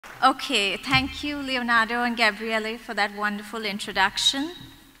Okay, thank you, Leonardo and Gabriele, for that wonderful introduction.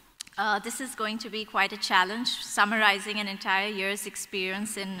 This is going to be quite a challenge, summarizing an entire year's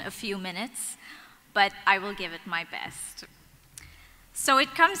experience in a few minutes, but I will give it my best. So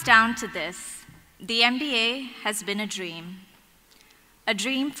it comes down to this. The MBA has been a dream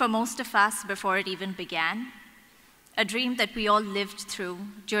for most of us before it even began, a dream that we all lived through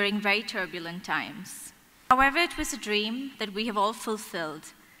during very turbulent times. However, it was a dream that we have all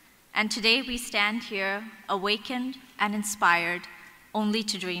fulfilled, and today we stand here awakened and inspired only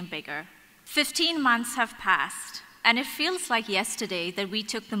to dream bigger. 15 months have passed, and it feels like yesterday that we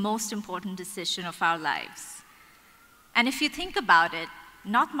took the most important decision of our lives. And if you think about it,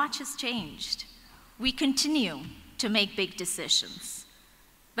 not much has changed. We continue to make big decisions.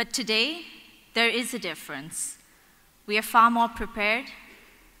 But today, there is a difference. We are far more prepared,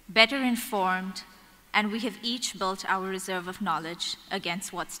 better informed, and we have each built our reserve of knowledge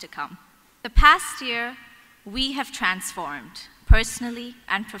against what's to come. The past year, we have transformed, personally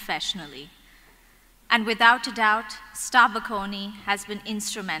and professionally. And without a doubt, Star Bocconi has been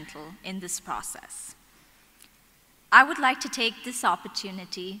instrumental in this process. I would like to take this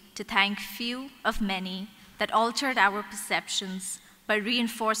opportunity to thank few of many that altered our perceptions by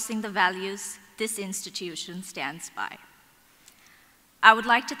reinforcing the values this institution stands by. I would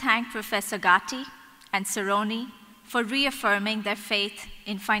like to thank Professor Gatti and Saroni for reaffirming their faith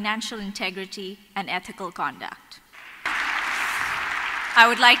in financial integrity and ethical conduct. I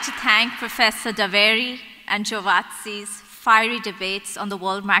would like to thank Professor Daveri and Giovazzi's fiery debates on the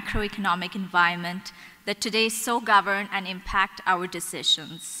world macroeconomic environment that today so govern and impact our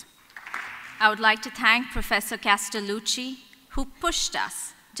decisions. I would like to thank Professor Castellucci, who pushed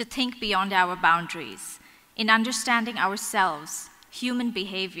us to think beyond our boundaries, in understanding ourselves, human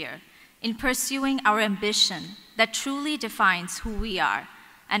behavior, in pursuing our ambition that truly defines who we are,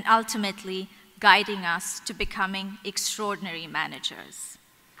 and ultimately guiding us to becoming extraordinary managers.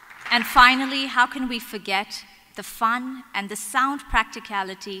 And finally, how can we forget the fun and the sound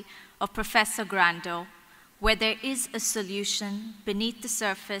practicality of Professor Grando, where there is a solution beneath the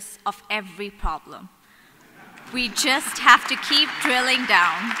surface of every problem. We just have to keep drilling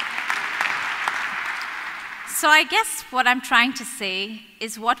down. So I guess what I'm trying to say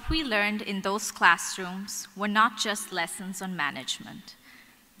is what we learned in those classrooms were not just lessons on management.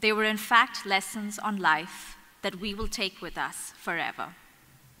 They were in fact lessons on life that we will take with us forever.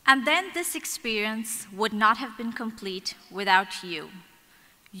 And then this experience would not have been complete without you.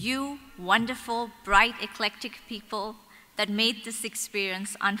 You wonderful, bright, eclectic people that made this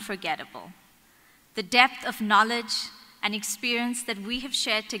experience unforgettable. The depth of knowledge and experience that we have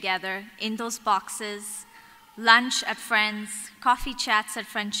shared together in those boxes, lunch at friends, coffee chats at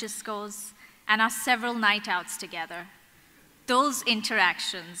Francisco's, and our several night outs together. Those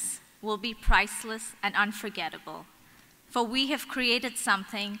interactions will be priceless and unforgettable, for we have created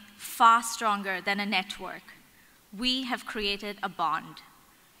something far stronger than a network. We have created a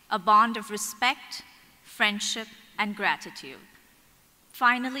bond of respect, friendship, and gratitude.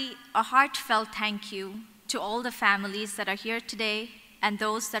 Finally, a heartfelt thank you to all the families that are here today and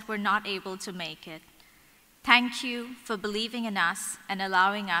those that were not able to make it. Thank you for believing in us and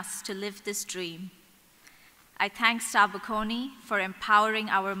allowing us to live this dream. I thank Star Bocconi for empowering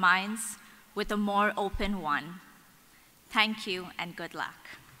our minds with a more open one. Thank you and good luck.